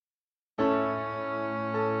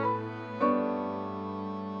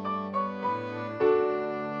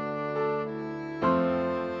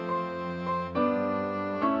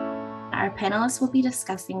our panelists will be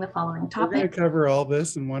discussing the following We're going to topics. cover all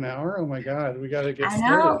this in 1 hour. Oh my God, we got to get I know.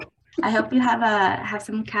 started. I hope you have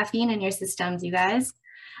some caffeine in your systems, you guys.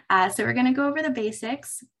 So we're going to go over the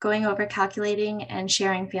basics, going over calculating and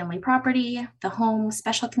sharing family property, the home,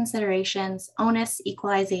 special considerations, onus,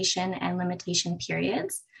 equalization, and limitation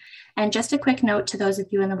periods. And just a quick note to those of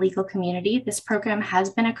you in the legal community, this program has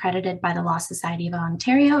been accredited by the Law Society of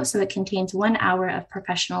Ontario, so it contains 1 hour of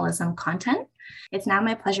professionalism content. It's now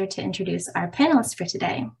my pleasure to introduce our panelists for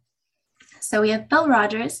today. So we have Bill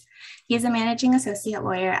Rogers. He is a managing associate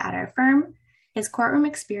lawyer at our firm. His courtroom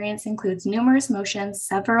experience includes numerous motions,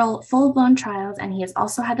 several full-blown trials, and he has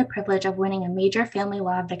also had the privilege of winning a major family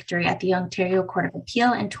law victory at the Ontario Court of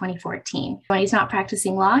Appeal in 2014. When he's not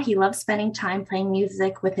practicing law, he loves spending time playing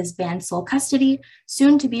music with his band Soul Custody,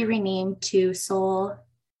 soon to be renamed to Soul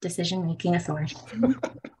Decision Making Authority.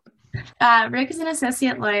 Rick is an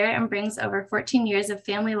associate lawyer and brings over 14 years of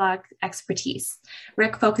family law expertise.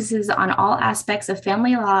 Rick focuses on all aspects of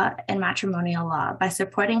family law and matrimonial law by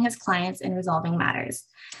supporting his clients in resolving matters.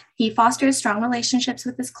 He fosters strong relationships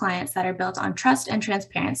with his clients that are built on trust and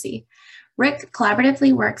transparency. Rick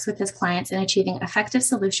collaboratively works with his clients in achieving effective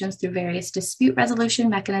solutions through various dispute resolution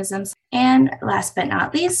mechanisms. And last but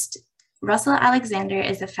not least, Russell Alexander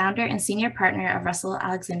is the founder and senior partner of Russell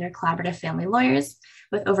Alexander Collaborative Family Lawyers.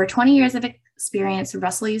 With over 20 years of experience,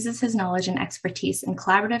 Russell uses his knowledge and expertise in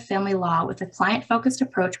collaborative family law with a client-focused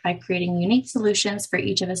approach by creating unique solutions for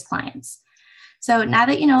each of his clients. So now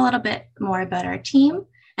that you know a little bit more about our team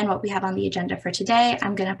and what we have on the agenda for today,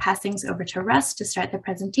 I'm going to pass things over to Russ to start the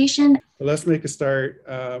presentation. Let's make a start.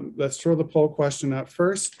 Let's throw the poll question up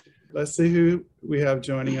first. Let's see who we have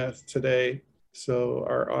joining us today. So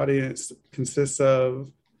our audience consists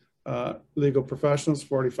of legal professionals,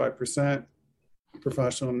 45%,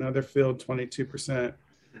 professional in another field, 22%,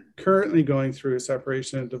 currently going through a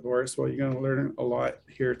separation and divorce. Well, you're going to learn a lot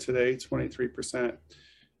here today, 23%,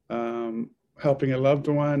 helping a loved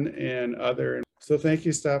one and other. So thank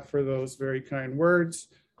you, staff, for those very kind words.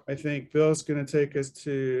 I think Bill's going to take us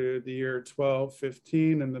to the year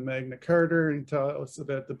 1215 and the Magna Carta and tell us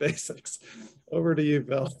about the basics. Over to you,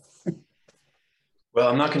 Bill. Well,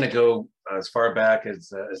 I'm not going to go as far back as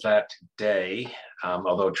that today,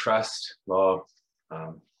 although trust law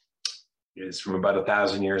is from about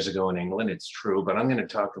 1,000 years ago in England. It's true, but I'm going to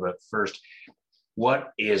talk about first,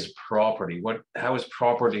 what is property? How is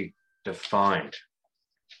property defined?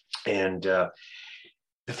 And the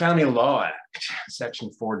Family Law Act, Section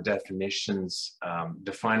 4 definitions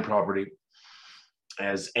define property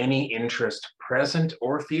as any interest present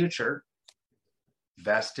or future,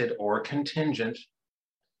 vested or contingent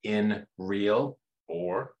in real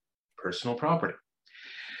or personal property.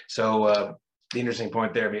 So the interesting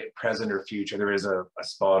point there, present or future, there is a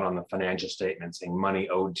spot on the financial statement saying money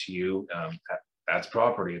owed to you. That's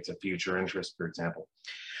property. It's a future interest, for example.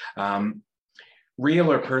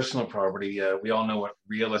 Real or personal property, we all know what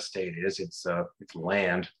real estate is. It's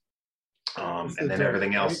land, and then dirt,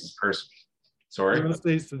 everything else is personal. Sorry? Real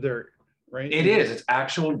estate's the dirt, right? It is. It's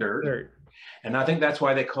actual dirt. And I think that's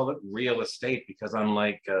why they call it real estate, because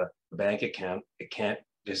unlike a bank account, it can't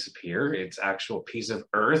disappear. It's actual piece of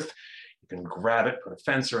earth. You can grab it, put a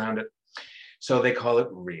fence around it. So they call it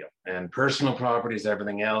real. And personal property is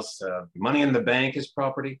everything else. Money in the bank is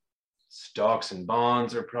property. Stocks and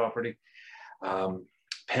bonds are property.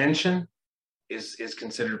 Pension is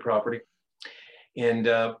considered property. And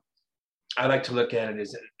I like to look at it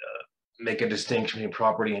as make a distinction between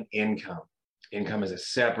property and income. Income is a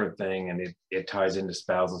separate thing, and it ties into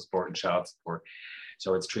spousal support and child support.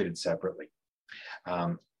 So it's treated separately.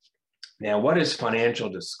 Now, what is financial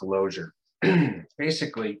disclosure?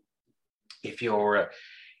 Basically, if you're,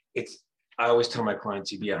 I always tell my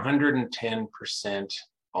clients, you be 110%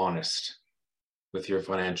 honest with your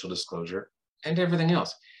financial disclosure and everything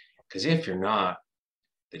else. Because if you're not,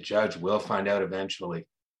 the judge will find out eventually.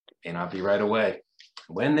 May not be right away.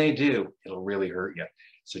 When they do, it'll really hurt you.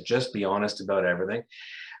 So just be honest about everything.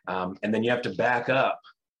 And then you have to back up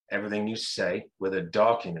everything you say with a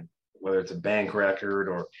document, whether it's a bank record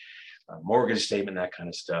or a mortgage statement, that kind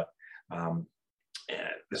of stuff.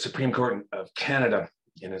 The Supreme Court of Canada,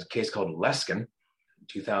 in a case called Leskin, in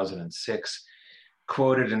 2006,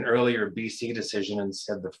 quoted an earlier BC decision and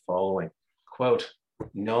said the following, quote,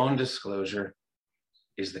 "Non-disclosure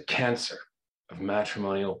is the cancer of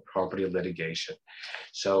matrimonial property litigation."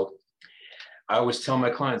 So I always tell my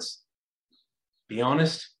clients, be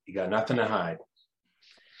honest, you got nothing to hide.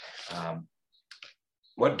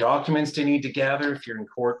 What documents do you need to gather if you're in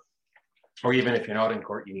court? Or even if you're not in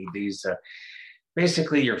court, you need these,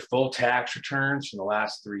 basically your full tax returns from the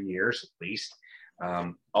last 3 years at least,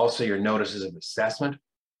 Also, your notices of assessment.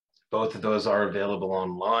 Both of those are available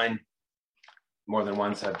online. More than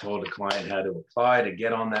once, I've told a client how to apply to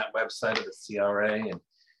get on that website of the CRA, and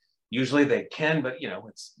usually they can, but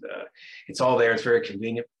it's all there. It's very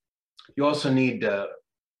convenient. You also need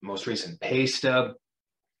most recent pay stub,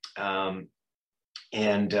 and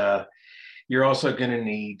you're also going to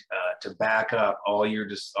need to back up all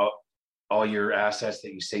your assets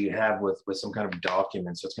that you say you have with some kind of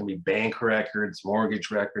document. So it's going to be bank records, mortgage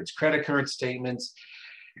records, credit card statements.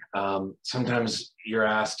 Sometimes you're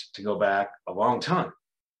asked to go back a long time,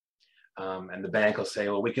 and the bank will say,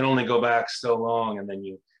 well, we can only go back so long, and then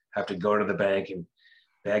you have to go to the bank and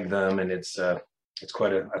beg them, and it's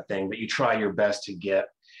quite a thing. But you try your best to get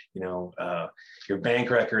your bank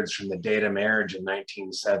records from the date of marriage in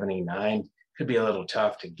 1979. Could be a little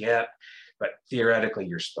tough to get, but theoretically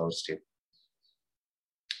you're supposed to.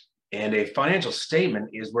 And a financial statement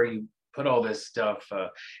is where you put all this stuff.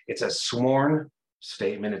 It's a sworn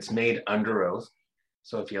statement. It's made under oath.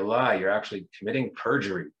 So if you lie, you're actually committing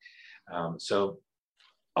perjury. So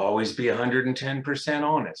always be 110%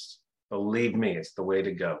 honest. Believe me, it's the way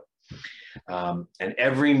to go. And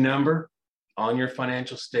every number on your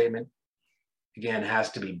financial statement, again,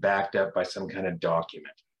 has to be backed up by some kind of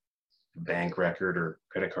document, bank record or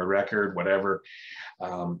credit card record, whatever.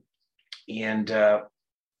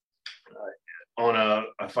 On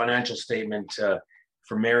a financial statement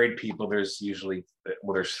for married people, there's usually,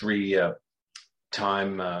 there's three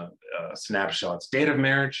time snapshots: date of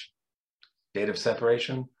marriage, date of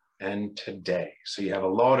separation, and today. So you have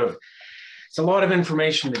it's a lot of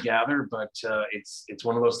information to gather, but it's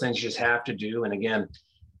one of those things you just have to do. And again,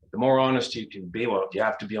 the more honest you can be, well, you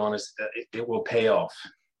have to be honest, it will pay off,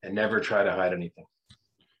 and never try to hide anything.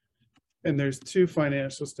 And there's two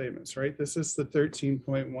financial statements, right? This is the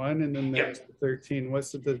 13.1, and then there's the 13.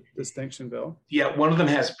 What's the distinction, Bill? Yeah, one of them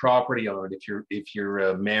has property on it. If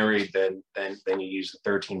you're married, then you use the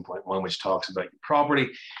 13.1, which talks about your property.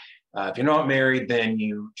 If you're not married, then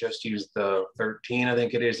you just use the 13, I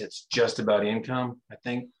think it is. It's just about income, I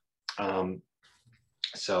think.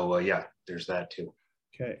 Yeah, there's that too.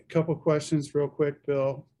 Okay, a couple questions real quick,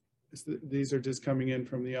 Bill. These are just coming in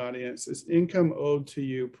from the audience. Is income owed to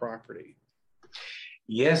you property?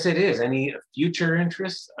 Yes, it is. Any future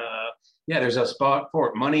interest? Yeah, there's a spot for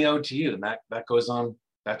it. Money owed to you, and that goes on.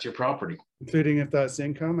 That's your property. Including if that's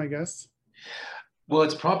income, I guess? Well,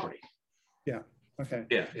 it's property. Yeah, okay.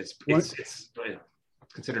 Yeah, it's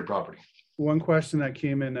considered property. One question that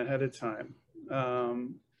came in ahead of time.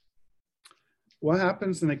 What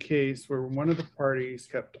happens in a case where one of the parties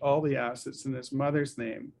kept all the assets in his mother's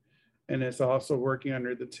name and is also working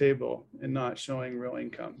under the table and not showing real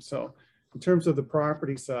income? So in terms of the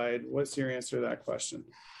property side, what's your answer to that question?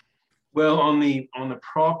 Well, on the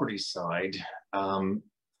property side,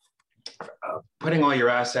 putting all your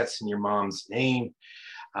assets in your mom's name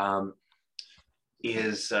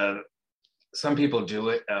is, some people do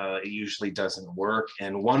it. It usually doesn't work.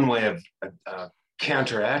 And one way of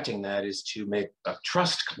counteracting that is to make a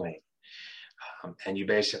trust claim. And you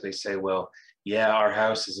basically say, well, yeah, our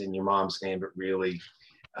house is in your mom's name, but really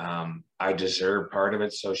I deserve part of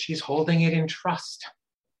it. So she's holding it in trust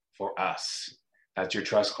for us. That's your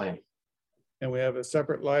trust claim. And we have a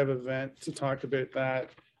separate live event to talk about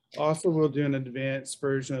that. Also, we'll do an advanced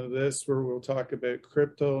version of this where we'll talk about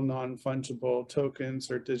crypto, non-fungible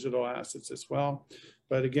tokens or digital assets as well.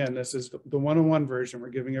 But again, this is the one-on-one version. We're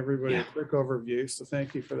giving everybody a quick overview. So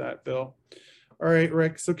thank you for that, Bill. All right,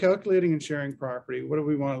 Rick. So calculating and sharing property, what do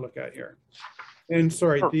we want to look at here? And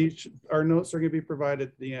sorry, our notes are going to be provided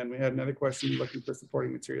at the end. We had another question looking for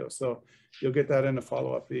supporting materials. So you'll get that in a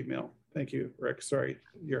follow-up email. Thank you, Rick. Sorry,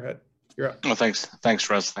 you're up. Oh, thanks,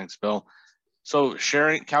 Russ. Thanks, Bill. So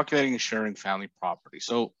calculating and sharing family property.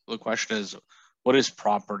 So the question is, what is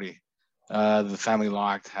property? The Family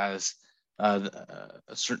Law Act has a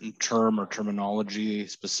certain term or terminology,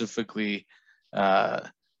 specifically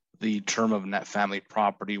the term of net family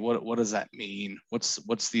property. What does that mean?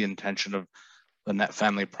 What's the intention of the net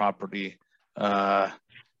family property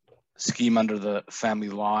scheme under the Family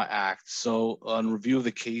Law Act? So on review of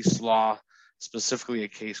the case law, specifically a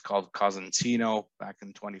case called Cosentino back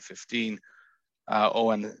in 2015,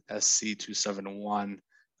 ONSC 271.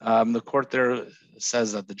 The court there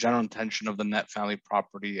says that the general intention of the net family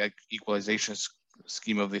property equalization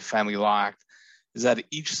scheme of the Family Law Act is that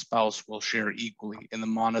each spouse will share equally in the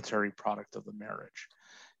monetary product of the marriage.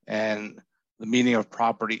 And the meaning of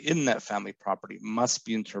property in net family property must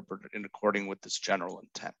be interpreted in according with this general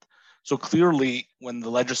intent. So clearly, when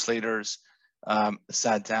the legislators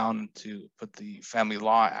sat down to put the Family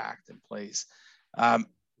Law Act in place,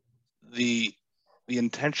 the the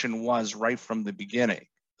intention was right from the beginning.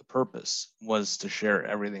 The purpose was to share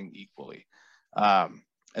everything equally,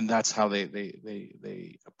 and that's how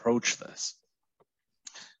they approach this.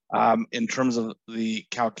 In terms of the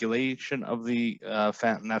calculation of the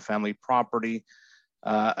net family property,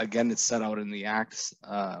 again, it's set out in the Acts,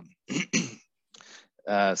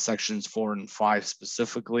 sections 4 and 5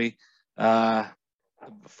 specifically.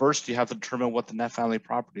 First, you have to determine what the net family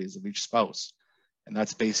property is of each spouse. And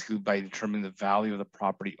that's basically by determining the value of the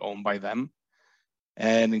property owned by them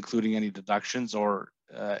and including any deductions or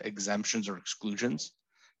exemptions or exclusions.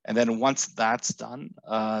 And then once that's done,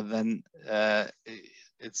 then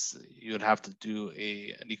you would have to do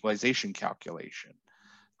an equalization calculation.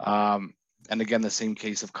 And again, the same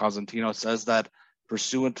case of Cosentino says that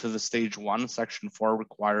pursuant to the stage 1, section 4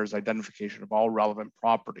 requires identification of all relevant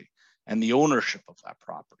property and the ownership of that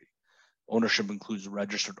property. Ownership includes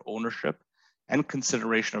registered ownership and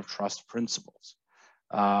consideration of trust principles.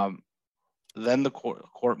 Then the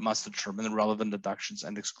court must determine the relevant deductions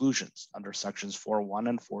and exclusions under sections 4.1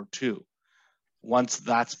 and 4.2. Once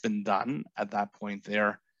that's been done, at that point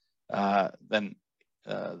there, then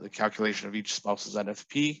the calculation of each spouse's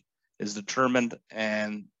NFP is determined,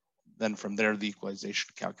 and then from there, the equalization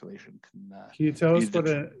calculation can you tell us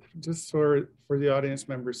what just for the audience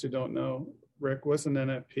members who don't know, Rick, what's an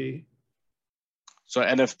NFP? So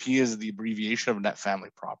NFP is the abbreviation of net family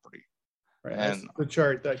property. Right, and that's the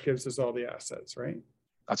chart that gives us all the assets, right?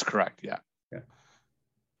 That's correct, yeah. Yeah.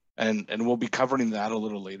 And we'll be covering that a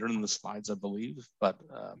little later in the slides, I believe, but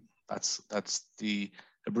that's the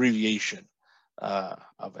abbreviation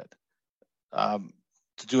of it.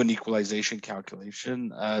 To do an equalization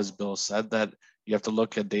calculation, as Bill said, that you have to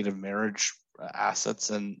look at date of marriage assets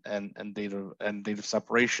and date of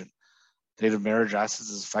separation. Date of marriage assets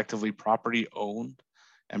is effectively property owned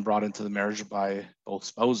and brought into the marriage by both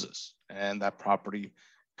spouses, and that property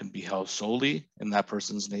can be held solely in that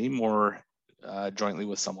person's name or jointly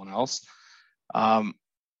with someone else.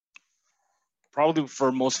 Probably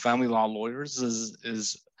for most family law lawyers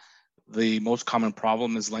is the most common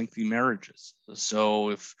problem is lengthy marriages. So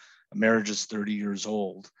if a marriage is 30 years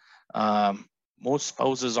old, most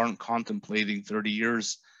spouses aren't contemplating 30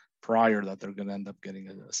 years prior that they're going to end up getting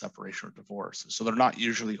a separation or divorce. So they're not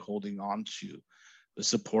usually holding on to the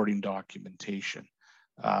supporting documentation.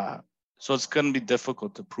 So it's going to be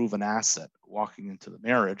difficult to prove an asset walking into the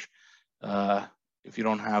marriage if you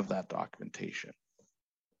don't have that documentation.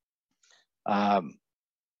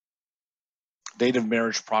 Date of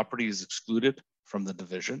marriage property is excluded from the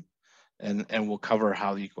division, and we'll cover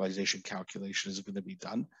how the equalization calculation is going to be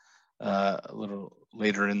done a little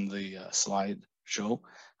later in the slide show.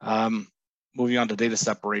 Moving on to data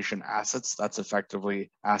separation assets, that's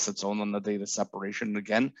effectively assets owned on the date of separation. And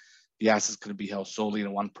again, the assets can be held solely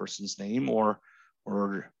in one person's name or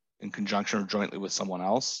in conjunction or jointly with someone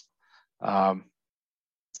else. And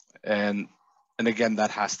again,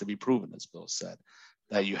 that has to be proven, as Bill said,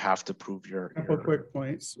 that you have to prove your Couple quick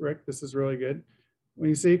points, Rick. This is really good. When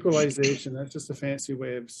you say equalization, that's just a fancy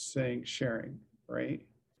way of saying sharing, right?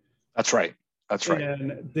 That's right. That's right.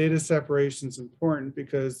 And data separation is important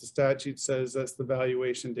because the statute says that's the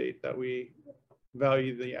valuation date that we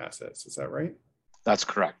value the assets. Is that right? That's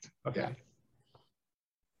correct. Okay.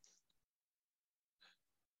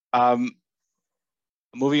 Yeah.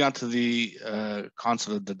 Moving on to the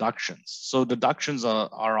concept of deductions. So deductions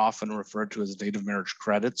are often referred to as date of marriage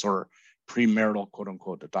credits or premarital quote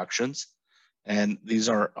unquote deductions. And these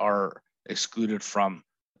are excluded from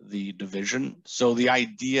the division. So the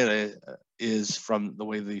idea is, from the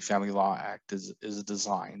way the Family Law Act is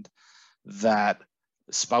designed, that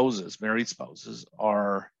spouses, married spouses,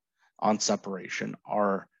 are on separation,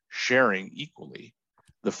 are sharing equally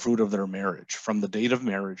the fruit of their marriage from the date of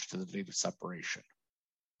marriage to the date of separation.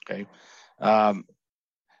 Okay.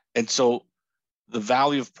 And so the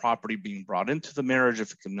value of property being brought into the marriage,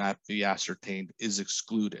 if it cannot be ascertained, is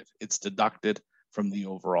excluded. It's deducted from the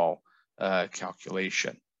overall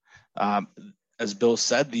calculation. As Bill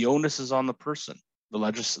said, the onus is on the person. The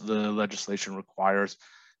legislation requires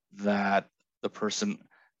that the person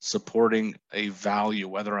supporting a value,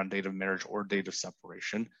 whether on date of marriage or date of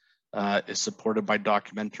separation, is supported by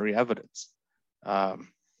documentary evidence.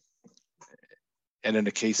 And in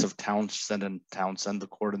the case of Townsend, the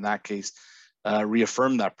court in that case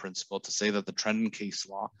reaffirmed that principle to say that the trend in case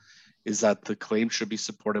law is that the claim should be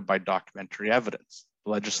supported by documentary evidence.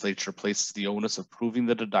 The legislature places the onus of proving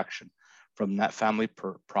the deduction from net family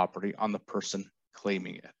property on the person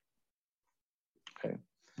claiming it. Okay.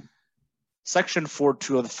 Section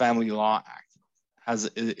 4.2 of the Family Law Act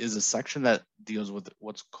is a section that deals with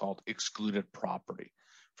what's called excluded property,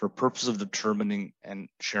 for purpose of determining and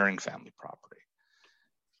sharing family property.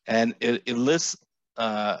 And it lists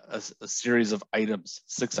a series of items,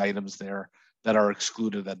 6 items there that are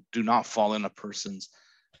excluded that do not fall in a person's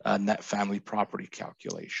net family property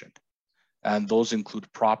calculation. And those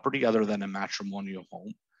include property other than a matrimonial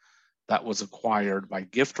home that was acquired by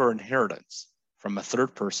gift or inheritance from a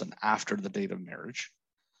third person after the date of marriage,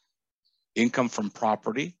 income from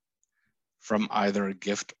property from either a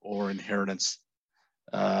gift or inheritance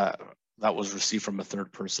that was received from a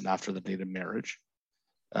third person after the date of marriage.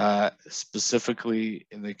 Specifically,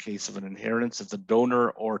 in the case of an inheritance, if the donor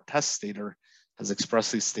or testator has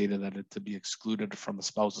expressly stated that it to be excluded from the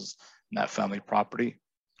spouse's net family property.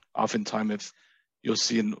 Oftentimes, if you'll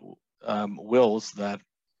see in wills that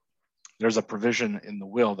there's a provision in the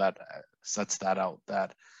will that sets that out,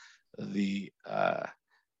 that the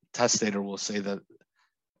testator will say that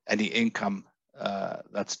any income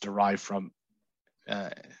that's derived from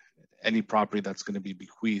any property that's going to be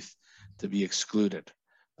bequeathed to be excluded.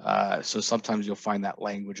 So sometimes you'll find that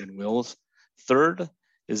language in wills. Third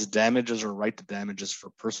is damages or right to damages for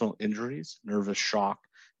personal injuries, nervous shock,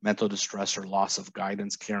 mental distress, or loss of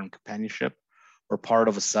guidance, care, and companionship, or part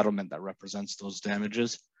of a settlement that represents those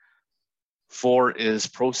damages. 4 is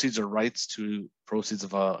proceeds or rights to proceeds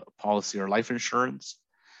of a policy or life insurance.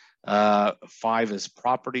 5 is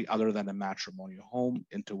property other than a matrimonial home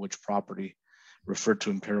into which property referred to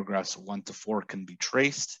in paragraphs 1 to 4 can be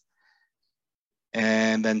traced.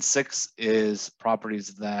 And then 6 is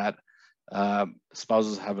properties that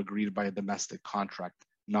spouses have agreed by a domestic contract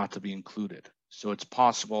not to be included. So it's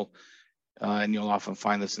possible, and you'll often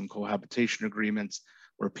find this in cohabitation agreements,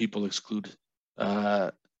 where people exclude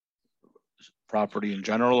property in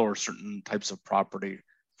general or certain types of property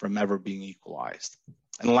from ever being equalized.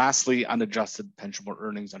 And lastly, unadjusted pensionable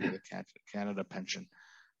earnings under the Canada Pension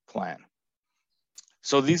Plan.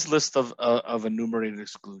 So these list of enumerated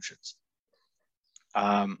exclusions.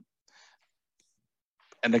 And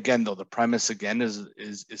again, though, the premise again is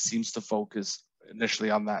it seems to focus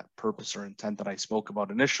initially on that purpose or intent that I spoke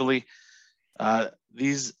about initially.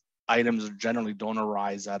 These items generally don't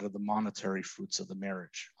arise out of the monetary fruits of the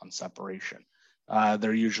marriage on separation.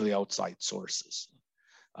 They're usually outside sources.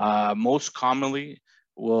 Most commonly,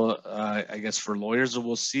 I guess for lawyers,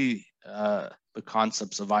 we'll see the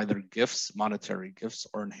concepts of either gifts, monetary gifts,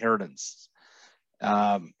 or inheritance.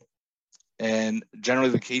 And generally,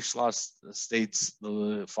 the case law states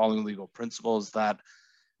the following legal principles: that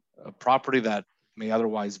a property that may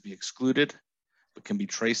otherwise be excluded, but can be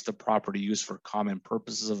traced to property used for common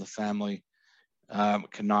purposes of the family,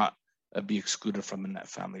 cannot be excluded from the net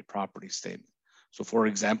family property statement. So, for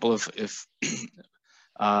example, if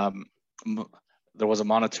there was a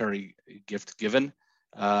monetary gift given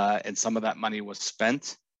and some of that money was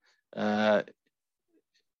spent,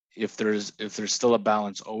 if there's still a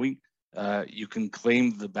balance owing, you can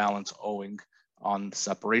claim the balance owing on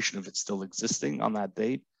separation if it's still existing on that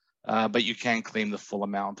date, but you can't claim the full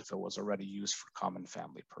amount if it was already used for common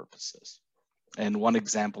family purposes. And one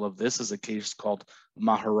example of this is a case called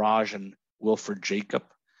Maharaj and Wilfred Jacob.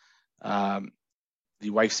 The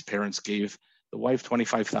wife's parents gave the wife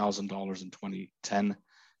 $25,000 in 2010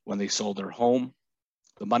 when they sold their home.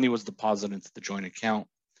 The money was deposited into the joint account.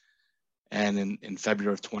 And in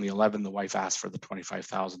February of 2011, the wife asked for the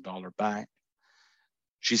 $25,000 back.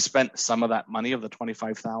 She spent some of that money of the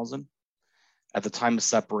 $25,000. At the time of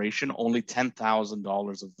separation, only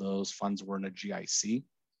 $10,000 of those funds were in a GIC.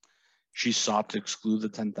 She sought to exclude the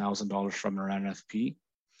 $10,000 from her NFP.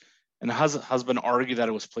 And the husband argued that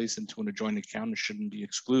it was placed into a joint account and shouldn't be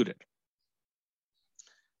excluded.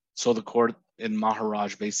 So the court in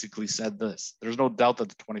Maharaj basically said this: there's no doubt that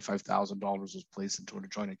the $25,000 was placed into a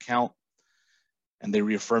joint account. And they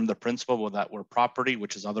reaffirmed the principle that where property,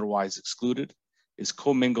 which is otherwise excluded, is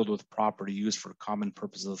commingled with property used for common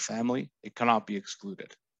purposes of the family, it cannot be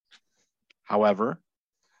excluded. However,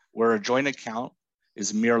 where a joint account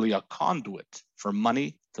is merely a conduit for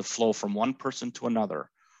money to flow from one person to another,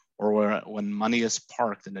 or when money is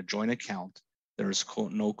parked in a joint account, there is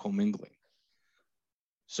no commingling.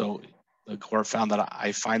 So the court found that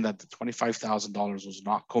I find that the $25,000 was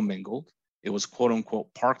not commingled. It was quote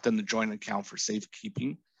unquote parked in the joint account for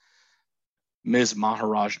safekeeping. Ms.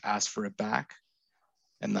 Maharaj asked for it back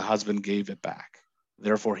and the husband gave it back.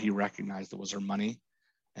 Therefore, he recognized it was her money.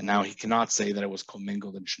 And now he cannot say that it was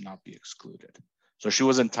commingled and should not be excluded. So she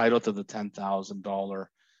was entitled to the $10,000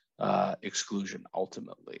 exclusion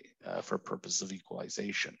ultimately for purpose of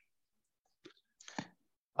equalization.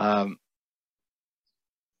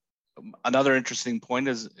 Another interesting point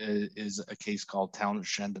is a case called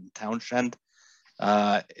Townshend and Townshend.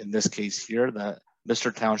 In this case here, that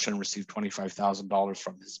Mr. Townshend received $25,000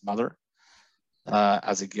 from his mother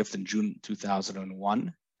as a gift in June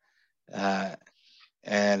 2001.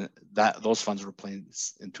 And those funds were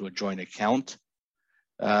placed into a joint account.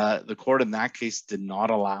 The court in that case did not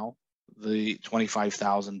allow the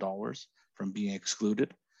 $25,000 from being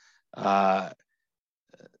excluded. At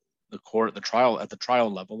the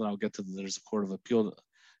trial level, and I'll get to there's a court of appeal.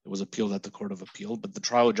 It was appealed at the Court of Appeal, but the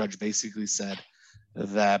trial judge basically said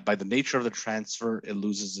that by the nature of the transfer, it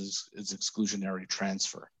loses its exclusionary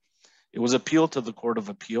transfer. It was appealed to the Court of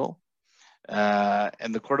Appeal,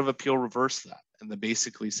 and the Court of Appeal reversed that. And they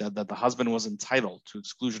basically said that the husband was entitled to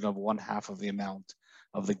exclusion of 1/2 of the amount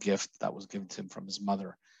of the gift that was given to him from his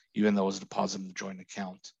mother, even though it was deposited in the joint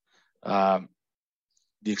account.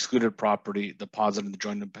 The excluded property deposited in the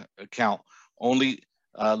joint account only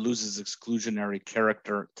loses exclusionary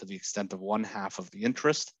character to the extent of 1/2 of the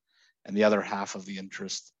interest, and the other half of the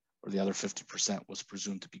interest, or the other 50%, was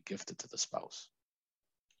presumed to be gifted to the spouse.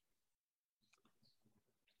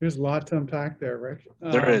 There's a lot to unpack there, Rick.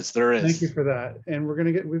 There is. Thank you for that. And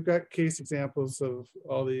we've got case examples of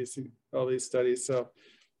all these studies. So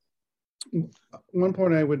one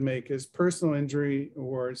point I would make is personal injury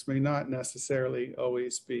awards may not necessarily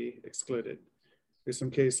always be excluded. There's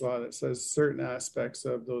some case law that says certain aspects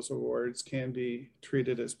of those awards can be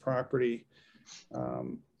treated as property.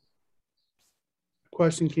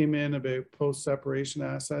 Question came in about post-separation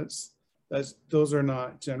assets. Those are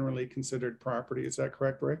not generally considered property. Is that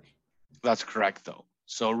correct, Rick? That's correct, though.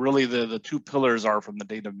 So really the two pillars are from the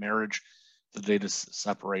date of marriage, the date of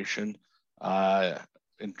separation,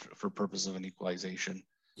 for purpose of an equalization.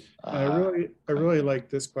 I really like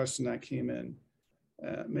this question that came in.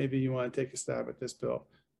 Maybe you want to take a stab at this, Bill.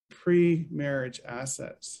 Pre-marriage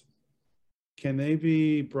assets, can they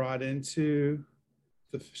be brought into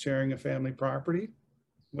the sharing of family property?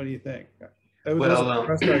 What do you think? Well,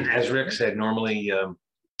 as Rick said, normally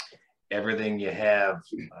everything you have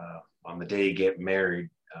on the day you get married,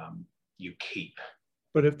 you keep.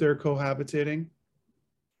 But if they're cohabitating?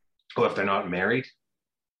 Oh, if they're not married?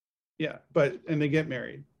 Yeah, and they get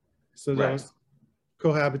married. So right. Those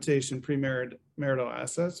cohabitation, marital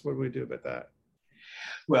assets, what do we do about that?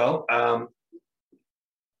 Well,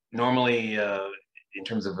 normally in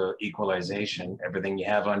terms of equalization, everything you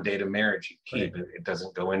have on date of marriage, you keep. Right. It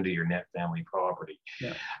doesn't go into your net family property.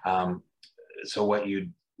 Yeah. So what you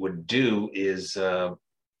would do is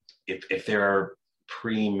if there are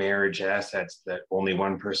pre-marriage assets that only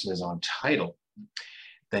one person is on title,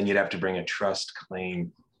 then you'd have to bring a trust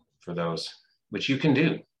claim for those, which you can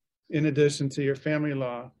do. In addition to your family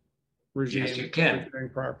law regime, yes, you can.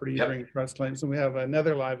 Property, you bring trust claims. And we have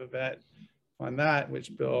another live event on that,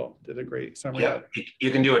 which Bill did a great summary of.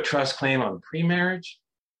 You can do a trust claim on pre-marriage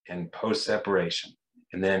and post-separation,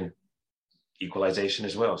 and then equalization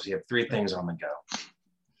as well. So you have three things on the go.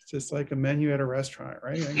 It's just like a menu at a restaurant,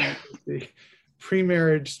 right? The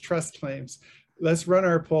pre-marriage trust claims. Let's run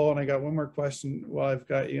our poll, and I got one more question while I've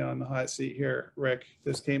got you on the hot seat here, Rick.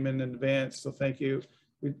 This came in advance, so thank you.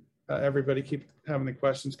 Everybody keep having the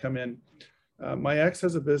questions come in. My ex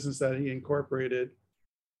has a business that he incorporated,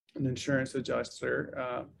 an insurance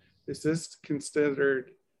adjuster. Is this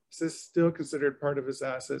still considered part of his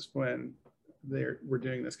assets when we're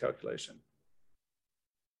doing this calculation?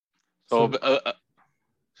 So,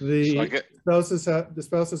 the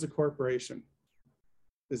spouse is a corporation.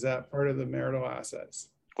 Is that part of the marital assets?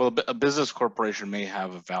 Well, a business corporation may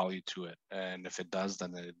have a value to it, and if it does,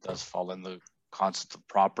 then it does fall in the concept of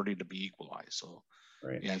property to be equalized. So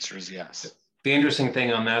right. The answer is yes. The interesting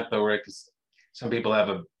thing on that, though, Rick, is some people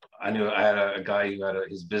have I had a guy who had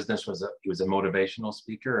his business he was a motivational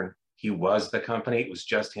speaker, and he was the company. It was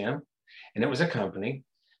just him, and it was a company,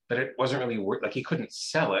 but it wasn't really worth, like he couldn't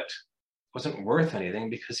sell it. It wasn't worth anything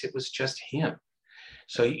because it was just him.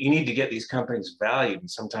 So you need to get these companies valued, and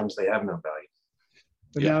sometimes they have no value.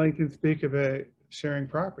 But now you can speak about sharing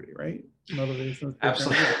property, right? Motivation.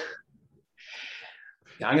 Absolutely.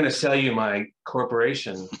 I'm going to sell you my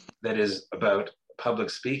corporation that is about public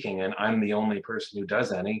speaking, and I'm the only person who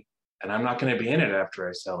does any, and I'm not going to be in it after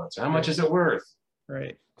I sell it. So how much is it worth?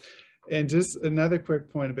 Right. And just another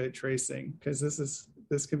quick point about tracing, because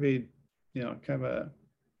this could be, kind of a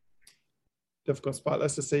difficult spot.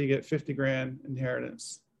 Let's just say you get 50 grand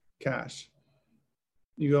inheritance cash.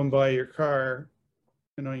 You go and buy your car,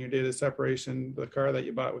 and on your date of separation, the car that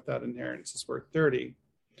you bought with that inheritance is worth 30.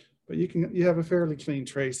 But you have a fairly clean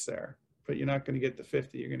trace there, but you're not going to get the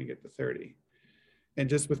 50, you're going to get the 30. And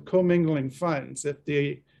just with commingling funds, in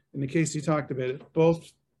the case you talked about it,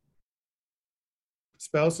 both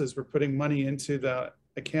spouses were putting money into the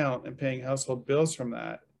account and paying household bills from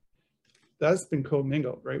that, that's been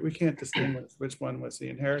commingled, right? We can't distinguish which one was the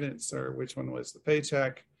inheritance or which one was the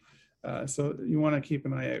paycheck. So you want to keep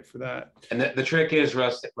an eye out for that. And the trick is,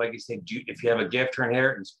 Russ, like you said, if you have a gift or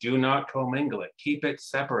inheritance, do not commingle it. Keep it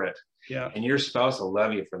separate. Yeah. And your spouse will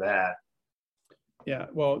love you for that. Yeah.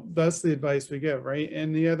 Well, that's the advice we give, right?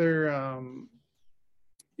 And the other,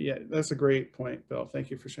 yeah, that's a great point, Bill. Thank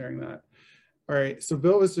you for sharing that. All right. So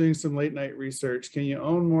Bill was doing some late night research. Can you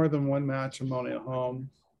own more than one matrimonial home?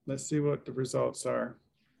 Let's see what the results are.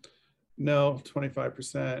 No,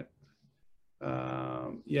 25%.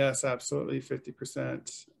 Yes, absolutely,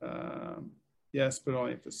 50%. Yes, but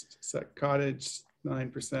only if it's set cottage,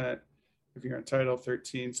 9%. If you're on title,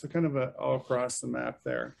 13. So kind of all across the map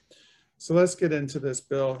there. So let's get into this,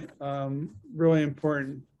 Bill. Really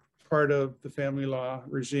important part of the family law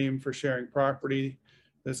regime for sharing property,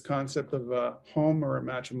 this concept of a home or a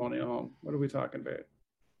matrimonial home. What are we talking about?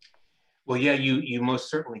 Well, yeah, you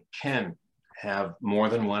most certainly can have more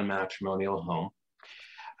than one matrimonial home.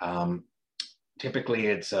 Typically,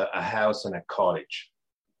 it's a house and a cottage.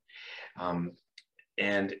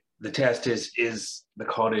 And the test is the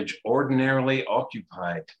cottage ordinarily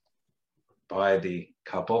occupied by the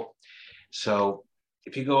couple? So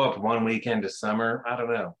if you go up one weekend of summer, I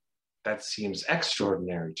don't know, that seems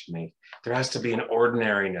extraordinary to me. There has to be an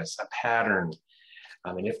ordinariness, a pattern.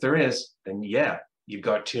 I mean, if there is, then yeah, you've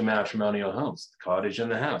got two matrimonial homes, the cottage and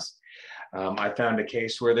the house. I found a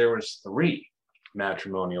case where there was 3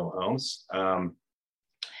 matrimonial homes.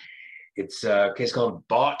 It's a case called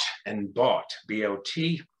Bott and Bott,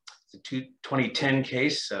 B-O-T. It's a 2010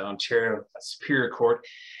 case, Ontario Superior Court.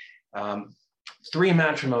 3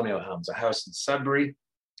 matrimonial homes, a house in Sudbury,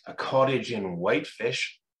 a cottage in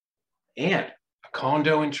Whitefish, and a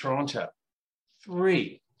condo in Toronto.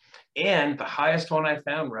 3. And the highest one I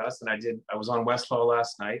found, Russ, and I was on Westlaw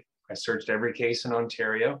last night. I searched every case in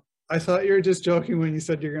Ontario. I thought you were just joking when you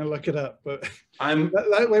said you're going to look it up, but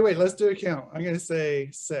wait, let's do a count. I'm going to say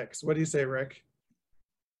 6. What do you say, Rick?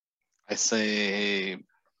 I say,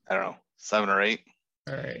 I don't know, 7 or 8.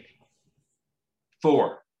 All right.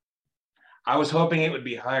 4. I was hoping it would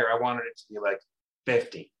be higher. I wanted it to be like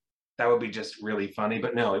 50. That would be just really funny,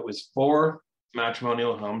 but no, it was 4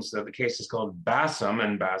 matrimonial homes. So the case is called Bassam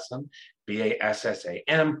and Bassam,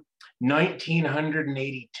 B-A-S-S-A-M,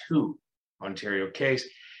 1982 Ontario case.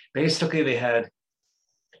 Basically, they had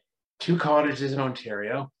 2 cottages in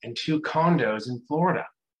Ontario and 2 condos in Florida.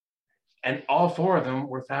 And all 4 of them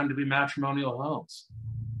were found to be matrimonial homes.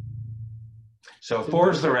 So 4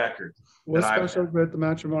 is the record. What's special about the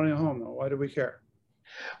matrimonial home, though? Why do we care?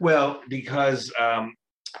 Well, because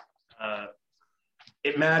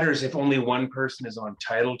it matters if only one person is on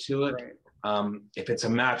title to it. Right. If it's a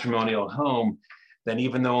matrimonial home, then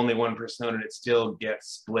even though only one person owned it, it still gets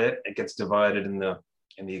split. It gets divided in the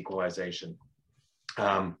equalization.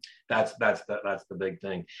 That's the big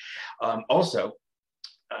thing. Also,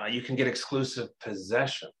 you can get exclusive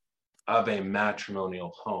possession of a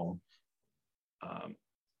matrimonial home,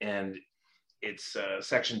 and it's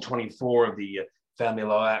Section 24 of the Family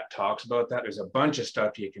Law Act talks about that. There's a bunch of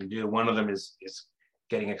stuff you can do. One of them is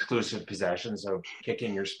getting exclusive possession, so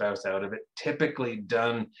kicking your spouse out of it. Typically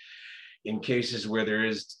done in cases where there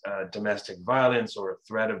is domestic violence or a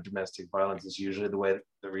threat of domestic violence is usually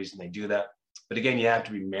the reason they do that. But again, you have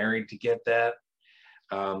to be married to get that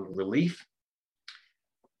relief.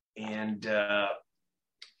 And do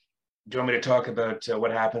you want me to talk about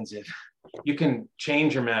what happens if you can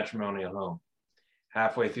change your matrimonial home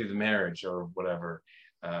halfway through the marriage or whatever?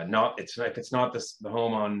 If it's not the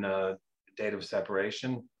home on date of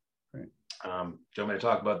separation. Right. Do you want me to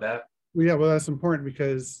talk about that? Well, yeah, well, that's important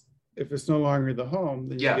because if it's no longer the home,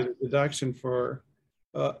 then you get a deduction for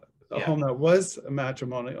a home that was a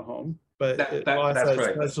matrimonial home, but it lost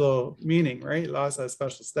that special meaning, right? It lost that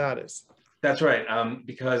special status. That's right,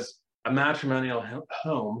 because a matrimonial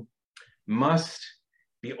home must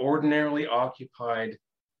be ordinarily occupied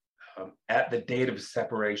at the date of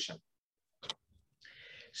separation.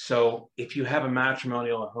 So if you have a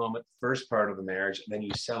matrimonial home at the first part of the marriage, and then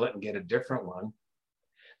you sell it and get a different one,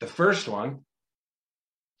 the first one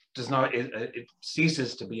does not, it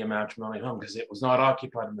ceases to be a matrimonial home because it was not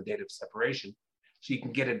occupied on the date of separation. So you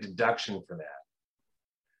can get a deduction for that.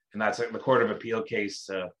 And that's the Court of Appeal case.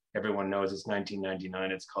 Everyone knows it's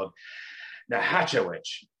 1999. It's called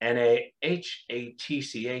Nahatchewitz,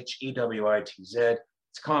 N-A-H-A-T-C-H-E-W-I-T-Z.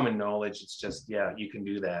 It's common knowledge. It's just, yeah, you can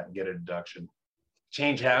do that and get a deduction.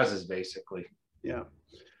 Change houses, basically. Yeah.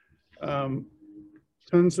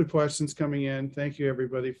 Tons of questions coming in. Thank you,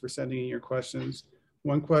 everybody, for sending in your questions.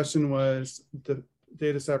 One question was the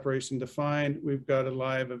date of separation defined. We've got a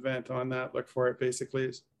live event on that. Look for it.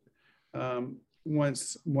 Basically,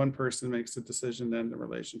 once one person makes a decision to end the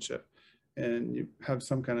relationship, and you have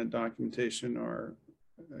some kind of documentation or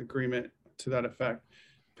agreement to that effect.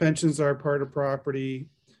 Pensions are part of property.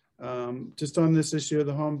 Just on this issue of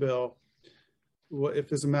the home bill, if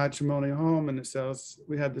there's a matrimonial home and it sells,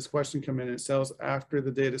 we had this question come in, it sells after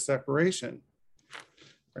the date of separation,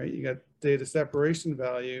 right? You got date of separation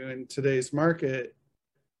value in today's market.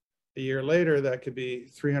 A year later, that could be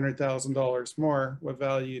 $300,000 more. What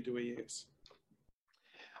value do we use?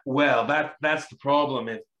 Well, that's the problem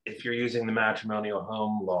if you're using the matrimonial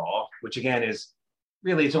home law, which again is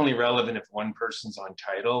really, it's only relevant if one person's on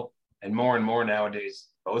title, and more nowadays,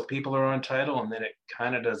 both people are on title, and then it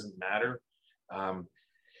kind of doesn't matter.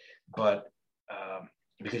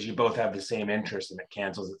 Because you both have the same interest and it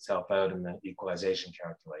cancels itself out in the equalization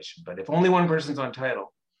calculation. But if only one person's on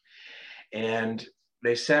title and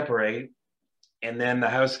they separate, and then the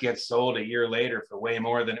house gets sold a year later for way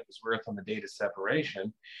more than it was worth on the date of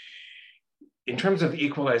separation, in terms of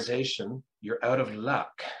equalization, you're out of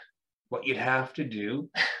luck. What you'd have to do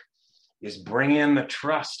is bring in the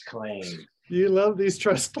trust claim. You love these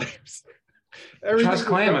trust claims. Trust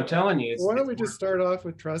claim, I'm telling you. Why don't we just start off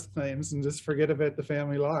with trust claims and just forget about the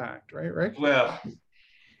Family Law Act, right? Well,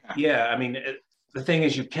 yeah, I mean, the thing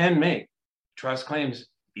is, you can make trust claims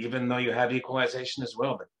even though you have equalization as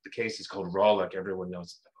well. But the case is called Rawlach. Everyone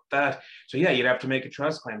knows about that. So yeah, you'd have to make a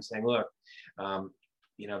trust claim saying, look,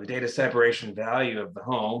 the date of separation value of the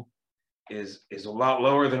home is a lot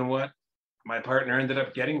lower than what my partner ended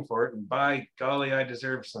up getting for it. And by golly, I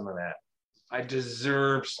deserve some of that. I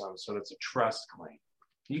deserve some. So it's a trust claim.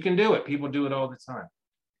 You can do it. People do it all the time.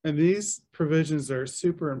 And these provisions are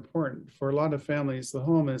super important. For a lot of families, the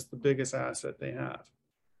home is the biggest asset they have.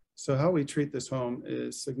 So how we treat this home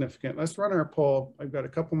is significant. Let's run our poll. I've got a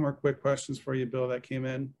couple more quick questions for you, Bill, that came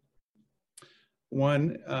in.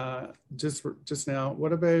 One, just now,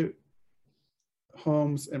 what about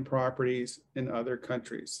homes and properties in other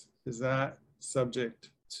countries? Is that subject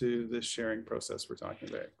to this sharing process we're talking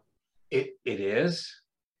about? It is.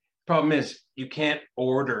 Problem is, you can't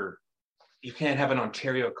have an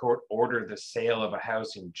Ontario court order the sale of a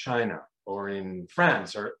house in China or in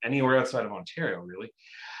France or anywhere outside of Ontario, really.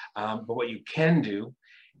 But what you can do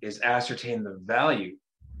is ascertain the value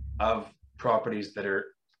of properties that are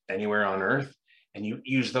anywhere on Earth, and you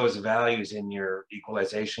use those values in your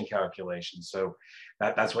equalization calculation. So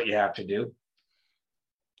that's what you have to do.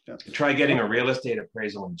 Yeah. Try getting a real estate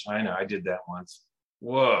appraisal in China. I did that once.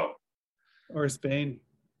 Whoa. Or Spain.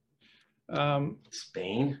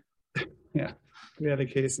 Spain? Yeah, we had a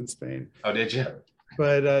case in Spain. Oh, did you?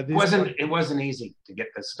 But it wasn't easy to get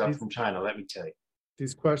this stuff from China, let me tell you.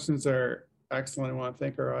 These questions are excellent. I want to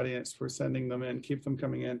thank our audience for sending them in. Keep them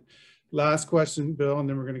coming in. Last question, Bill, and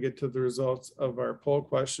then we're going to get to the results of our poll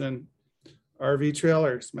question. RV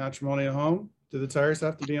trailers, matrimonial home. Do the tires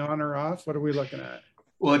have to be on or off? What are we looking at?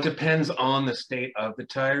 Well, it depends on the state of the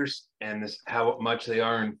tires and how much they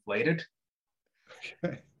are inflated.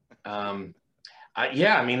 Okay.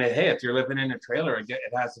 Yeah, I mean, hey, if you're living in a trailer, it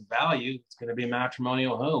has a value. It's going to be a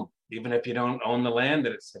matrimonial home. Even if you don't own the land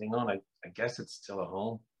that it's sitting on, I guess it's still a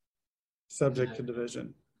home. Subject to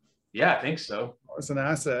division. Yeah, I think so. It's an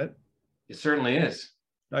asset. It certainly is.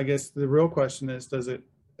 I guess the real question is, does it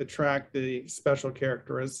attract the special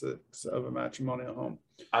characteristics of a matrimonial home?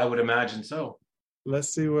 I would imagine so.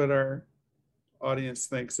 Let's see what our audience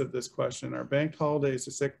thinks of this question. Are banked holidays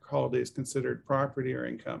or sick holidays considered property or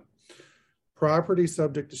income? Property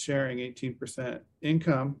subject to sharing, 18%.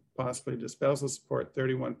 Income, possibly to spousal support,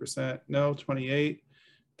 31%. No, 28.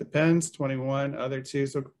 Depends, 21. Other 2.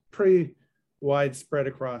 So pretty widespread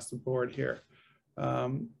across the board here.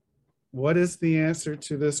 What is the answer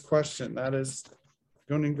to this question? That is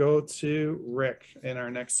going to go to Rick in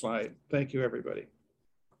our next slide. Thank you, everybody.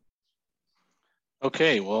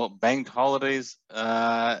 Okay, well, banked holidays,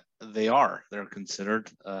 they're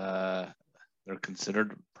considered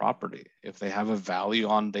property if they have a value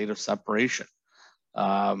on date of separation.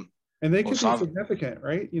 And they can be significant,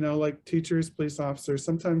 right? Like teachers, police officers,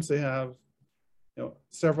 sometimes they have,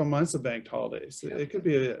 several months of banked holidays. Yeah. It could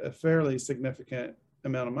be a fairly significant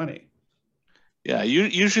amount of money. Yeah,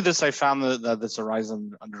 usually this I found that this arises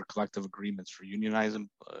under collective agreements for unionized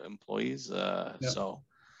employees. Yeah. So,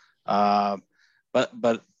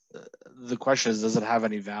 but the question is, does it have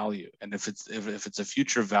any value? And if it's a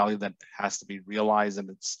future value that has to be realized and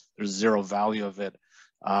there's zero value of it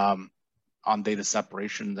on data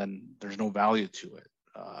separation, then there's no value to it.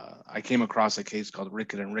 I came across a case called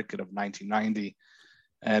Rickett and Rickett of 1990,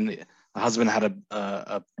 and the husband had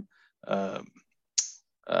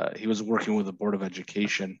he was working with the Board of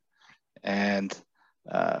Education, and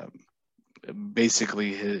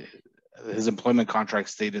basically his employment contract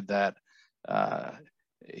stated that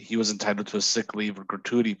he was entitled to a sick leave or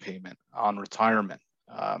gratuity payment on retirement.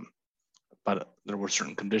 But there were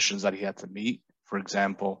certain conditions that he had to meet. For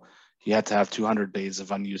example, he had to have 200 days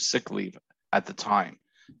of unused sick leave at the time.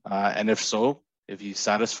 And if so, if he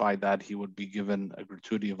satisfied that, he would be given a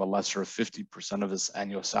gratuity of a lesser of 50% of his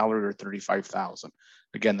annual salary, or $35,000.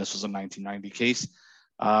 Again, this was a 1990 case.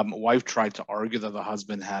 Wife tried to argue that the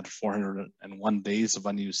husband had 401 days of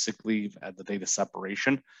unused sick leave at the date of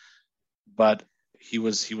separation, but he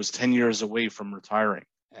was 10 years away from retiring,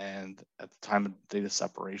 and at the time of the date of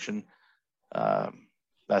separation,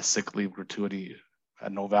 that sick leave gratuity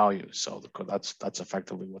had no value. So that's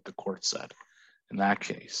effectively what the court said in that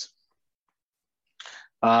case.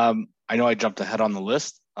 I know I jumped ahead on the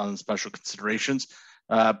list on special considerations.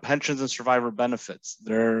 Pensions and survivor benefits,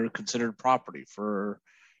 they're considered property for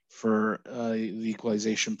the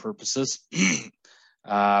equalization purposes.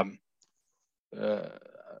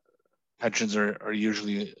 Pensions are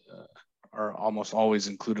usually are almost always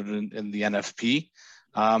included in the NFP,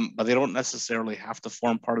 but they don't necessarily have to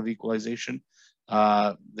form part of the equalization.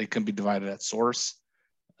 They can be divided at source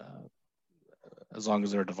as long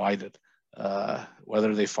as they're divided.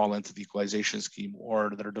 Whether they fall into the equalization scheme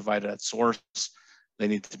or they're divided at source, they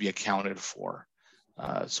need to be accounted for.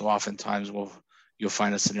 So oftentimes you'll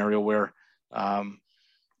find a scenario where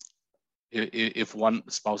if one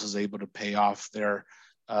spouse is able to pay off their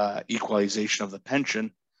equalization of the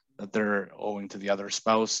pension that they're owing to the other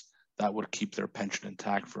spouse, that would keep their pension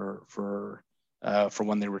intact for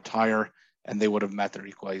when they retire, and they would have met their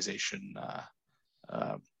equalization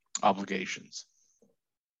obligations.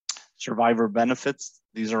 Survivor benefits,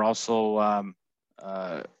 these are also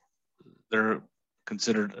they're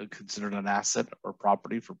considered an asset or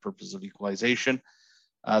property for purposes of equalization.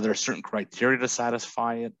 There are certain criteria to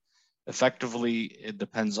satisfy it. Effectively, it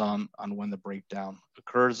depends on when the breakdown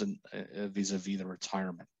occurs and vis-a-vis the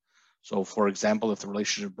retirement. So, for example, if the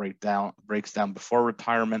relationship breaks down before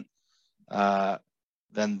retirement,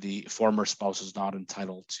 then the former spouse is not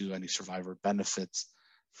entitled to any survivor benefits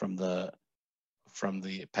from the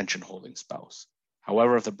pension holding spouse.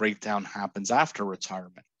 However, if the breakdown happens after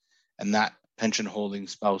retirement and that pension holding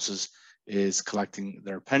spouse is collecting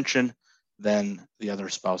their pension, then the other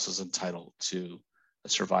spouse is entitled to a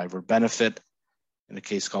survivor benefit. In a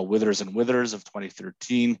case called Withers and Withers of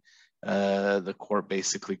 2013, the court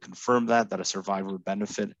basically confirmed that a survivor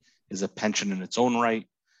benefit is a pension in its own right,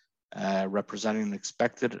 representing an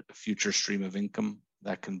expected future stream of income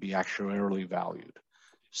that can be actuarially valued.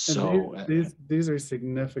 So these are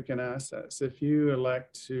significant assets. If you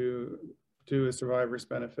elect to do a survivor's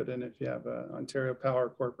benefit, and if you have an Ontario Power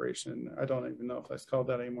Corporation, I don't even know if that's called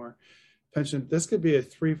that anymore, pension, this could be a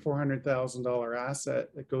 $300,000-$400,000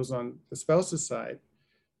 asset that goes on the spouse's side.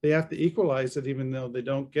 They have to equalize it even though they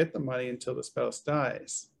don't get the money until the spouse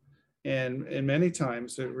dies. And many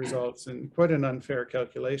times it results in quite an unfair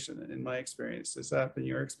calculation, in my experience. Has that been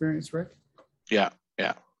your experience, Rick? Yeah.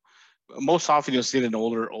 Most often you'll see it in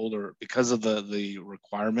older because of the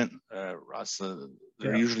requirement, Russ.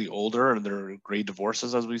 They're usually older, and they're great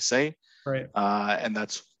divorces, as we say. Right. And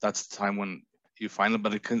that's the time when you find them,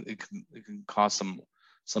 but it can cause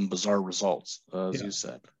some bizarre results, as you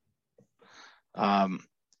said.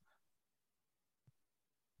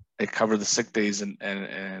 It covered the sick days and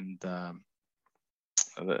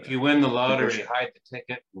if you win the lottery, hide the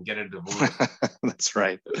ticket and get a divorce. That's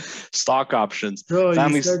right. Stock options. Bill,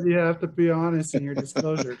 you said you have to be honest in your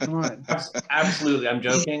disclosure. Come on. Absolutely. I'm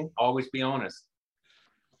joking. Always be honest.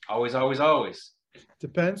 Always, always, always.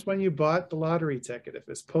 Depends when you bought the lottery ticket. If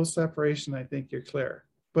it's post-separation, I think you're clear.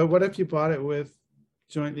 But what if you bought it with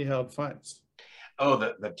jointly held funds? Oh,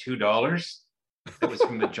 the $2 that was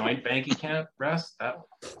from the joint bank account, Russ? All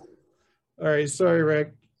right. Sorry,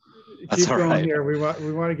 Rick. That's Keep going right. here. We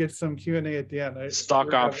want to get some Q&A at the end.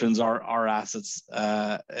 Stock options are assets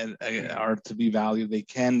and are to be valued. They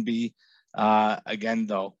can be, again,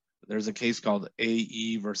 though, there's a case called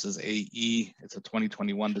AE versus AE. It's a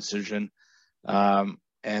 2021 decision. And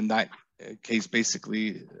that case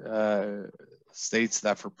basically states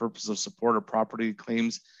that for purpose of support or property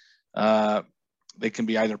claims, they can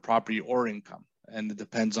be either property or income. And it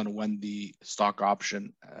depends on when the stock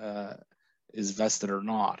option is vested or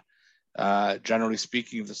not. Generally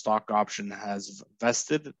speaking, if the stock option has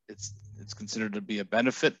vested, it's considered to be a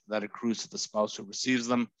benefit that accrues to the spouse who receives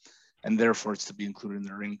them, and therefore it's to be included in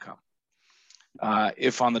their income.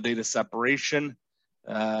 If on the date of separation,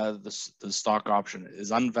 the stock option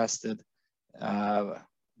is unvested,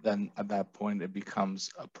 then at that point it becomes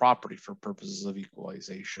a property for purposes of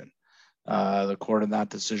equalization. The court in that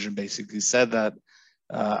decision basically said that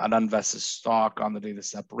an unvested stock on the date of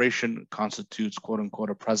separation constitutes, quote unquote,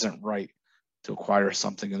 a present right to acquire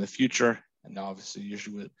something in the future, and obviously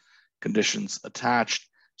usually with conditions attached.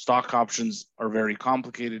 Stock options are very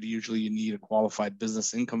complicated. Usually you need a qualified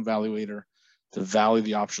business income valuator to value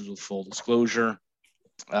the options with full disclosure.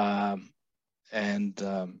 Some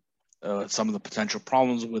of the potential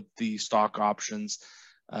problems with the stock options,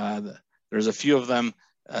 there's a few of them,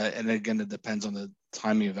 and again, it depends on the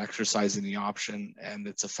timing of exercising the option and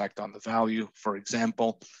its effect on the value. For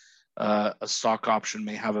example, a stock option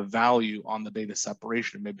may have a value on the date of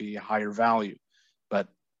separation. It may be a higher value, but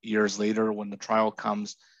years later, when the trial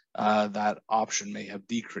comes, that option may have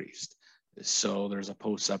decreased. So there's a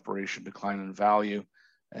post-separation decline in value,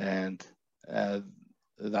 and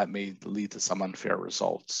that may lead to some unfair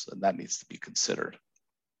results, and that needs to be considered.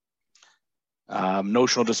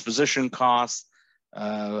 Notional disposition costs,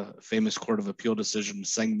 famous Court of Appeal decision,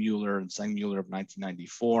 Sengmuller and Sengmuller of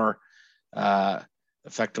 1994.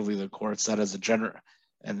 Effectively, the court said as a general,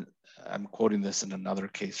 and I'm quoting this in another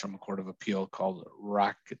case from a Court of Appeal called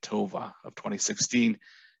Rakitova of 2016.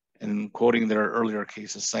 And quoting their earlier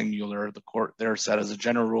cases, Sengmuller, the court there said as a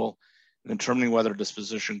general rule, in determining whether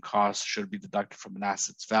disposition costs should be deducted from an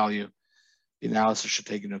asset's value, the analysis should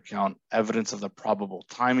take into account evidence of the probable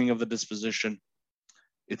timing of the disposition.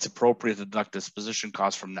 It's appropriate to deduct disposition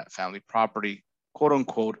costs from net family property, quote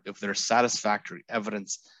unquote, if there's satisfactory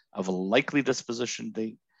evidence of a likely disposition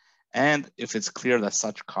date, and if it's clear that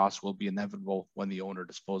such costs will be inevitable when the owner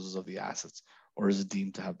disposes of the assets or is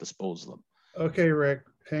deemed to have disposed of them. Okay, Rick,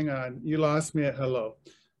 hang on. You lost me at hello.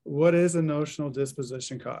 What is a notional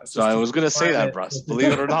disposition cost? So I was going to say that, Russ.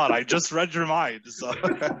 Believe it or not, I just read your mind. So.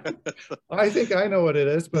 I think I know what it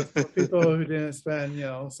is, but for people who didn't spend,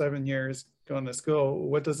 7 years going to school,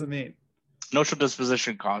 what does it mean? Notional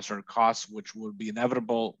disposition costs are costs which would be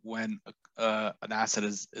inevitable when an asset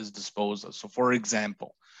is disposed of. So, for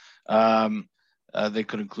example, they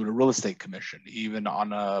could include a real estate commission, even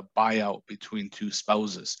on a buyout between two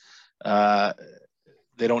spouses.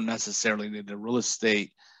 They don't necessarily need the real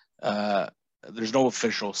estate. There's no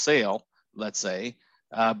official sale, let's say,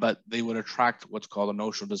 but they would attract what's called a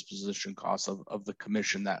notional disposition cost of the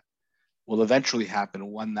commission that will eventually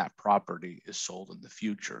happen when that property is sold in the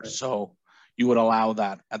future. Right. So you would allow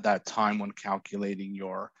that at that time when calculating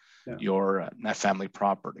your net family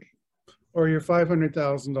property. Or your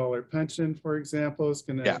 $500,000 pension, for example, is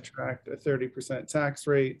going to attract a 30% tax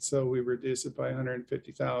rate. So we reduce it by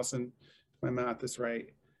 150,000, if my math is right.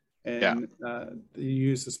 And you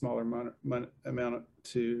use a smaller amount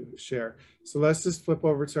to share. So let's just flip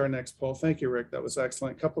over to our next poll. Thank you, Rick. That was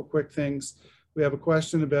excellent. Couple quick things. We have a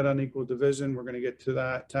question about unequal division. We're going to get to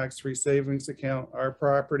that. Tax-free savings account, our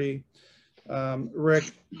property. Rick,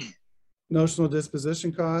 notional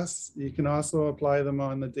disposition costs, you can also apply them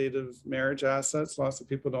on the date of marriage assets. Lots of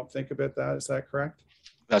people don't think about that. Is that correct?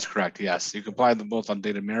 That's correct, yes. You can apply them both on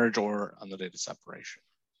date of marriage or on the date of separation.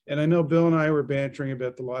 And I know Bill and I were bantering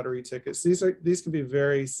about the lottery tickets. These can be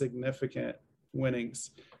very significant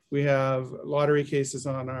winnings. We have lottery cases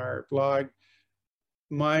on our blog.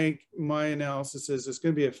 My analysis is it's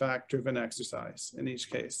going to be a fact-driven exercise in each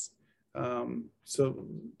case. So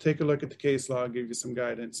take a look at the case law, give you some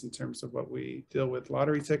guidance in terms of what we deal with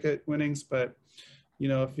lottery ticket winnings. But,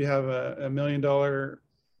 if you have a $1 million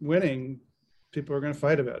winning, people are going to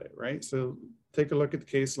fight about it, right? So take a look at the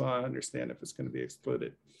case law, understand if it's going to be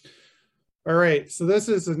excluded. All right, so this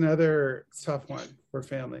is another tough one for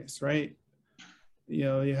families, right?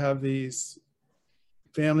 You have these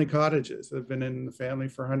family cottages that have been in the family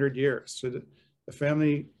for 100 years. Should the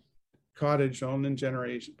family cottage owned in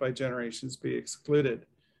by generations be excluded?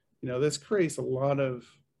 This creates a lot of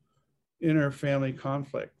inter-family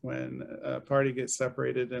conflict when a party gets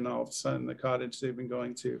separated and all of a sudden the cottage they've been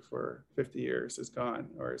going to for 50 years is gone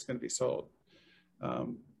or it's going to be sold.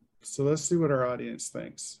 So let's see what our audience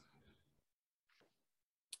thinks.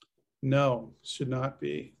 No, should not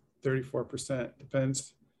be. 34%.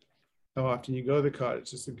 Depends how often you go to the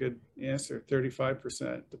cottage. It's a good answer.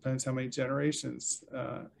 35%. Depends how many generations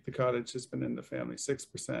the cottage has been in the family.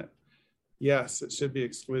 6%. Yes, it should be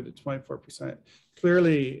excluded. 24%.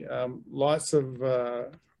 Clearly, lots of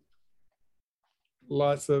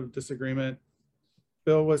disagreement.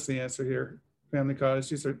 Bill, what's the answer here? Family cottage.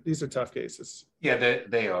 These are tough cases. Yeah,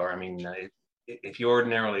 they are. I mean, if you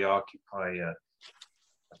ordinarily occupy a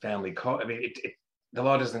family cottage, I mean, the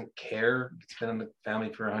law doesn't care. It's been in the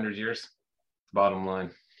family for 100 years. Bottom line.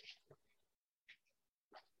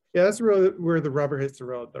 Yeah, that's really where the rubber hits the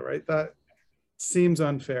road, though, right? That seems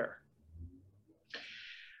unfair.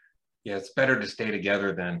 Yeah, it's better to stay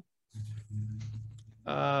together than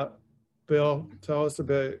Bill, tell us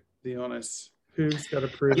about the onus. Who's got to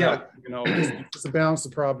prove Yeah. that? You know, it's a balance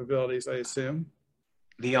of probabilities, I assume.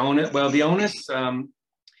 The onus,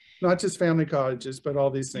 Not just family cottages, but all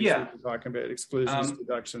these things Yeah. we've been talking about, exclusions,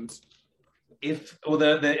 deductions.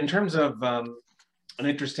 in terms of an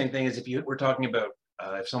interesting thing is we're talking about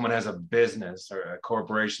if someone has a business or a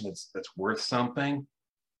corporation that's worth something,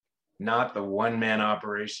 not the one-man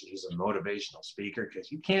operation who's a motivational speaker,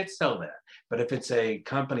 because you can't sell that. But if it's a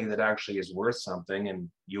company that actually is worth something and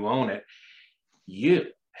you own it, you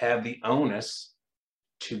have the onus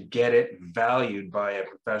to get it valued by a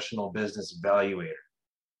professional business valuator.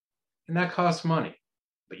 And that costs money,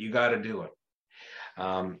 but you got to do it.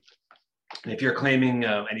 And if you're claiming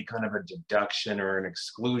any kind of a deduction or an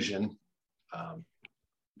exclusion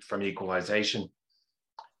from equalization,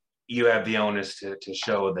 you have the onus to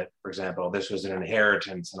show that, for example, this was an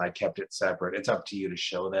inheritance and I kept it separate. It's up to you to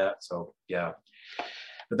show that. So yeah.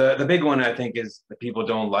 But the big one I think is that people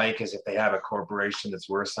don't like is if they have a corporation that's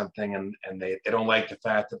worth something and they don't like the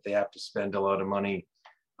fact that they have to spend a lot of money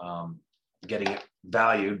getting it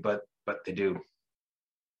valued, but they do.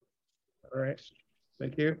 All right,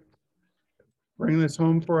 thank you. Bring this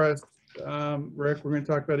home for us, Rick. We're going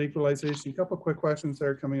to talk about equalization. A couple of quick questions that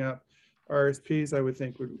are coming up. RSPs, I would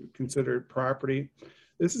think, would be considered property.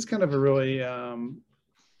 This is kind of a really,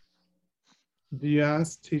 do you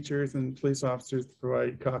ask teachers and police officers to provide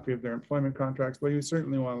a copy of their employment contracts? Well, you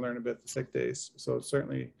certainly want to learn about the sick days. So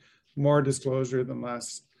certainly more disclosure than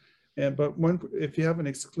less. But if you have an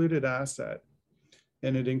excluded asset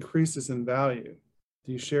and it increases in value,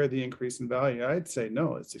 do you share the increase in value? I'd say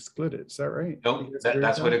no, it's excluded. Is that right? No,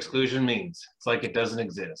 that's what exclusion means. It's like it doesn't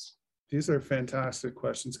exist. These are fantastic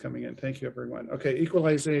questions coming in. Thank you, everyone. Okay,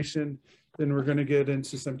 equalization. Then we're going to get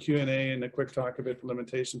into some Q&A and a quick talk about the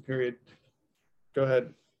limitation period. Go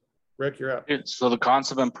ahead, Rick, you're up. So the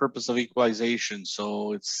concept and purpose of equalization.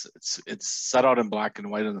 So it's set out in black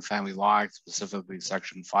and white in the Family Law Act, specifically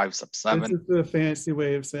Section 5, Sub 7. This is the fancy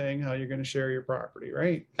way of saying how you're going to share your property,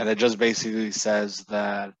 right? And it just basically says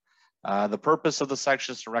that the purpose of the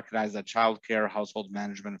section is to recognize that childcare, household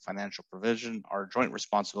management, and financial provision are a joint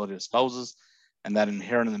responsibility of spouses, and that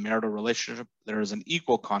inherent in the marital relationship, there is an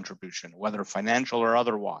equal contribution, whether financial or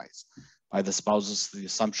otherwise, by the spouses to the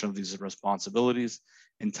assumption of these responsibilities,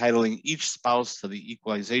 entitling each spouse to the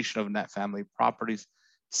equalization of net family properties,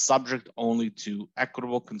 subject only to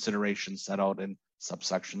equitable considerations set out in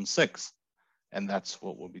subsection 6. And that's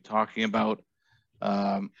what we'll be talking about.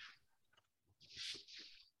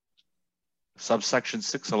 Subsection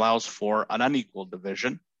 6 allows for an unequal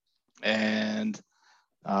division, and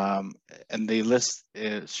they list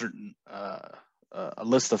a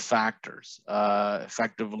list of factors.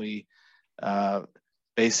 Effectively,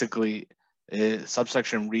 basically,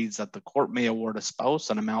 subsection reads that the court may award a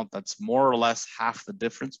spouse an amount that's more or less half the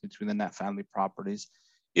difference between the net family properties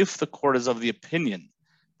if the court is of the opinion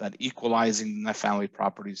that equalizing the net family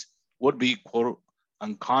properties would be, quote,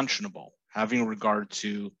 unconscionable, having regard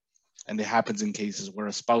to, and it happens in cases where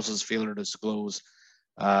a spouse's failure to disclose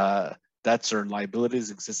debts or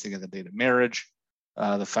liabilities existing at the date of marriage,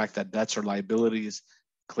 the fact that debts or liabilities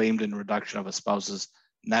claimed in reduction of a spouse's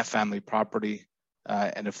net family property,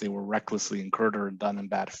 and if they were recklessly incurred or done in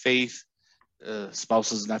bad faith.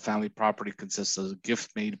 Spouse's net family property consists of a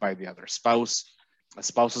gift made by the other spouse, a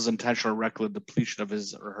spouse's intentional or reckless depletion of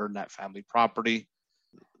his or her net family property,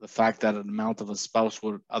 the fact that an amount of a spouse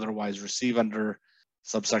would otherwise receive under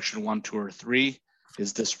subsection 1, 2, or 3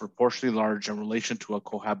 is disproportionately large in relation to a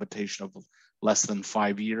cohabitation of less than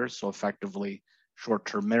 5 years, so effectively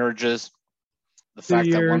short-term marriages. The 2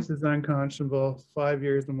 years is unconscionable, 5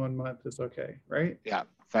 years and 1 month is okay, right? Yeah,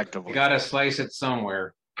 effectively. You got to slice it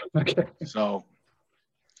somewhere. Okay. So,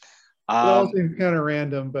 well, it's kind of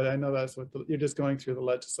random, but I know that's what you're just going through the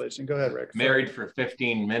legislation. Go ahead, Rick. Married for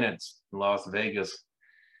 15 minutes in Las Vegas.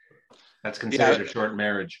 That's considered a short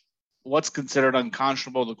marriage. What's considered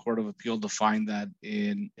unconscionable, the Court of Appeal defined that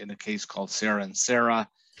in a case called Sarah and Sarah.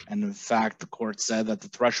 And in fact, the court said that the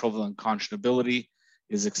threshold of unconscionability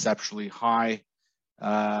is exceptionally high.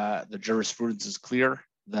 The jurisprudence is clear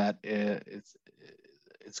that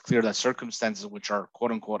it's clear that circumstances which are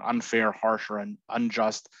quote unquote unfair, harsh, or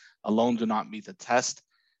unjust alone do not meet the test.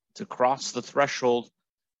 To cross the threshold,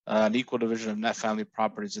 an equal division of net family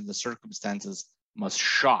properties in the circumstances must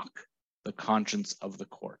shock the conscience of the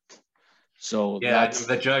court. So yeah,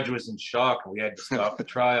 the judge was in shock. We had to stop the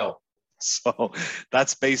trial. So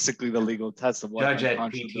that's basically the legal test of what judge had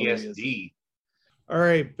PTSD. Is. All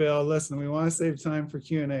right, Bill, listen, we want to save time for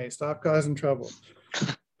Q&A. Stop causing trouble.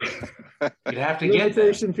 You'd have to get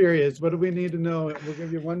limitation periods. What do we need to know? We'll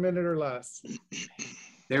give you 1 minute or less.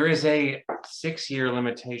 There is a 6-year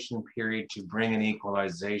limitation period to bring an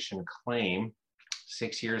equalization claim,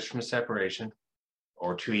 6 years from separation,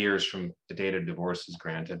 or 2 years from the date of divorce is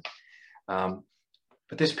granted. But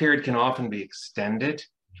this period can often be extended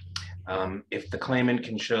if the claimant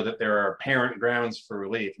can show that there are apparent grounds for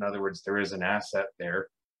relief. In other words, there is an asset there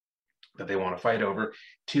that they want to fight over.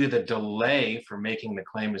 2, the delay for making the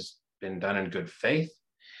claim has been done in good faith.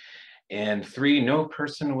 And 3, no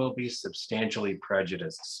person will be substantially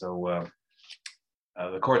prejudiced. So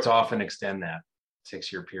the courts often extend that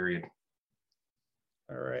 6-year period.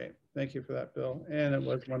 All right, thank you for that, Bill. And it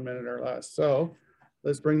was 1 minute or less. So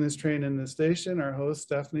let's bring this train in the station. Our host,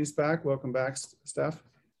 Stephanie's back. Welcome back, Steph.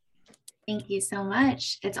 Thank you so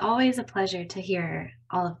much. It's always a pleasure to hear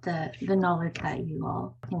all of the knowledge that you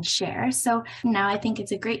all can share. So now I think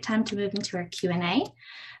it's a great time to move into our Q&A.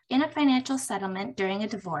 In a financial settlement during a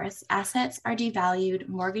divorce, assets are devalued,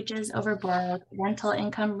 mortgages overborrowed, rental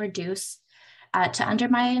income reduced to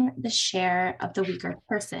undermine the share of the weaker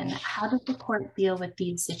person. How does the court deal with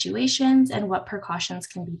these situations and what precautions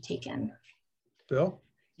can be taken? Bill?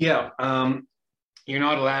 Yeah, you're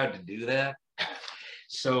not allowed to do that.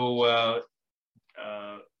 So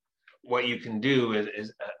what you can do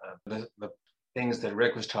is the things that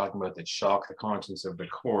Rick was talking about that shock the conscience of the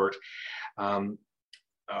court.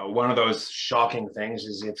 One of those shocking things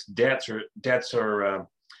is if debts are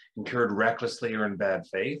incurred recklessly or in bad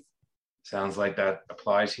faith. Sounds like that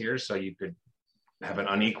applies here. So you could have an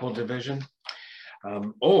unequal division.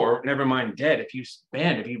 Or never mind debt. If you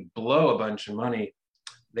blow a bunch of money,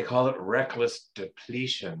 they call it reckless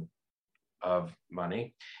depletion of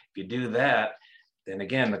money. If you do that, then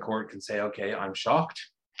again, the court can say, okay, I'm shocked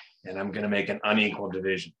and I'm going to make an unequal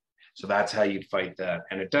division. So that's how you fight that.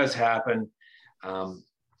 And it does happen,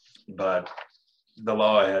 but the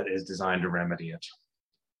law is designed to remedy it.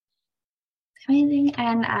 Amazing.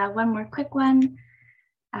 And one more quick one.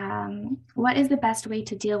 What is the best way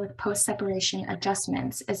to deal with post-separation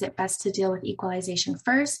adjustments? Is it best to deal with equalization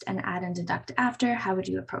first and add and deduct after? How would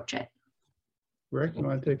you approach it? Rick, you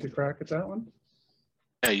want to take a crack at that one?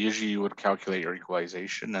 Yeah, usually you would calculate your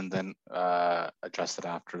equalization and then adjust it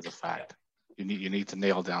after the fact. You need to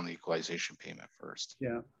nail down the equalization payment first.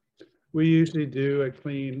 Yeah, we usually do a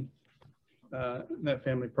clean net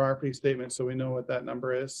family property statement so we know what that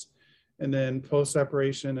number is. And then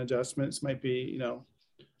post-separation adjustments might be,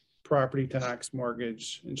 property tax,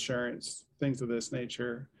 mortgage, insurance, things of this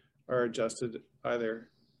nature are adjusted either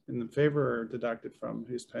in the favor or deducted from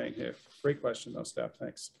who's paying who. Great question though, Steph,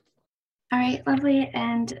 thanks. All right, lovely.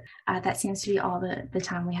 And that seems to be all the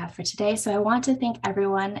time we have for today. So I want to thank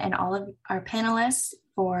everyone and all of our panelists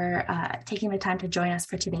for taking the time to join us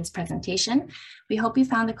for today's presentation. We hope you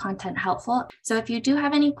found the content helpful. So if you do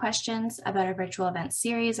have any questions about our virtual event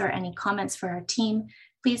series or any comments for our team,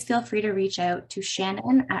 please feel free to reach out to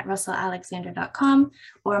Shannon at russellalexander.com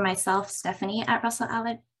or myself, Stephanie at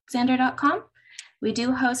russellalexander.com. We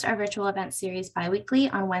do host our virtual event series bi-weekly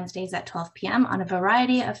on Wednesdays at 12 p.m. on a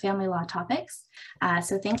variety of family law topics.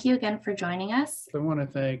 So thank you again for joining us. I want to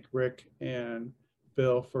thank Rick and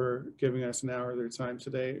Bill for giving us an hour of their time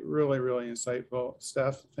today. Really, really insightful.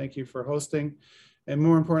 Steph, thank you for hosting. And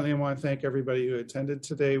more importantly, I want to thank everybody who attended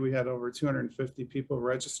today. We had over 250 people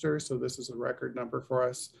register, so this is a record number for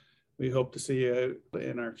us. We hope to see you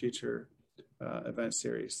in our future event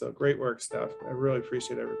series. So great work, Steph. I really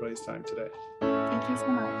appreciate everybody's time today. Thank you so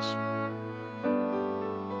much.